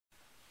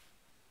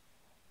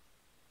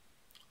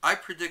I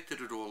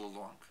predicted it all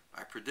along.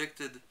 I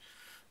predicted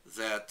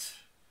that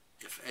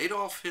if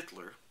Adolf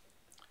Hitler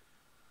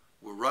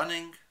were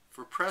running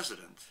for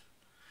president,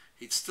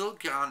 he'd still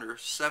garner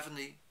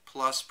 70+%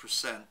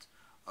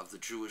 of the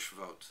Jewish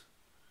vote.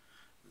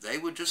 They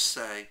would just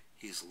say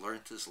he's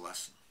learned his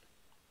lesson.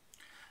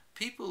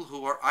 People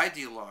who are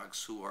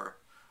ideologues, who are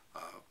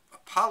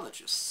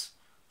apologists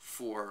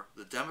for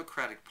the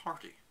Democratic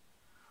Party,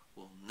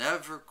 will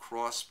never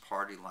cross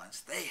party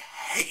lines. They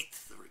hate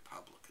the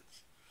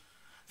Republicans.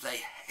 They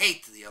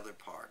hate the other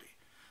party.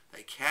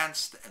 They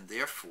can't, and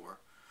therefore,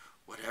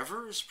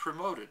 whatever is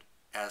promoted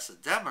as a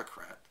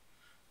Democrat,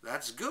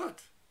 that's good.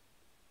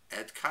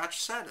 Ed Koch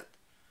said it.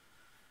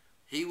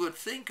 He would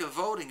think of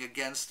voting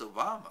against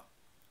Obama,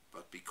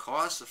 but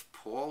because of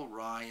Paul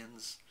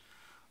Ryan's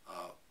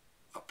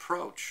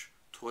approach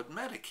toward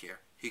Medicare,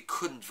 he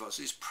couldn't vote.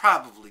 So he's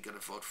probably going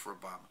to vote for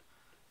Obama.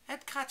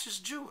 Ed Koch is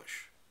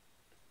Jewish.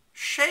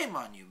 Shame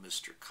on you,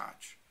 Mr.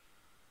 Koch.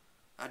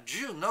 A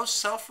Jew, no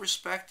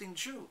self-respecting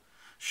Jew,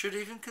 should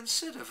even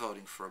consider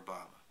voting for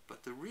Obama.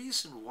 But the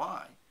reason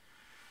why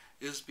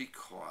is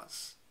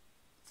because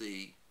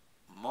the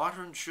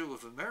modern Jew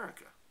of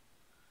America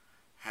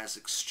has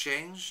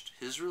exchanged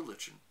his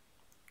religion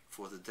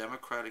for the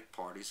Democratic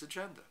Party's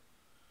agenda.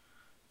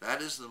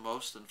 That is the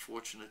most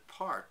unfortunate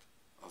part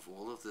of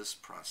all of this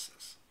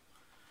process.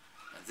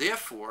 And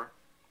therefore,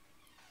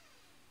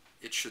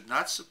 it should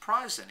not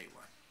surprise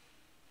anyone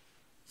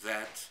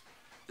that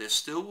there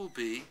still will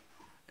be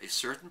a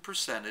certain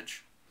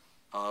percentage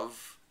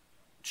of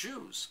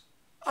Jews,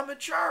 a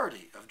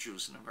majority of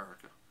Jews in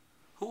America,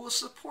 who will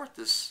support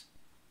this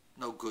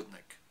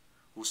no-goodnik,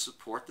 who will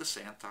support this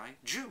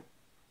anti-Jew.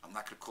 I'm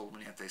not going to call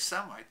him an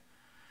anti-Semite,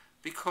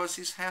 because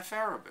he's half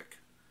Arabic.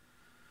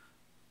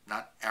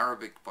 Not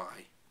Arabic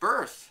by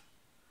birth,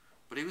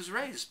 but he was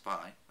raised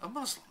by a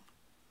Muslim.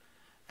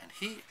 And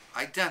he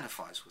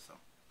identifies with them.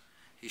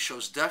 He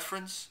shows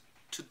deference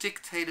to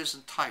dictators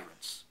and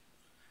tyrants.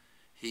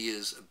 He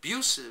is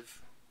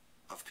abusive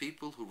of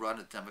people who run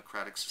a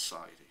democratic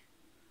society.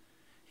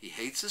 He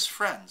hates his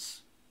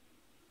friends.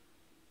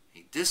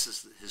 He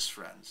disses his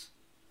friends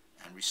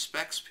and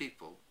respects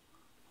people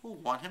who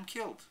want him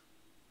killed.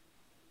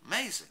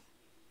 Amazing.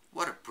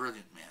 What a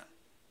brilliant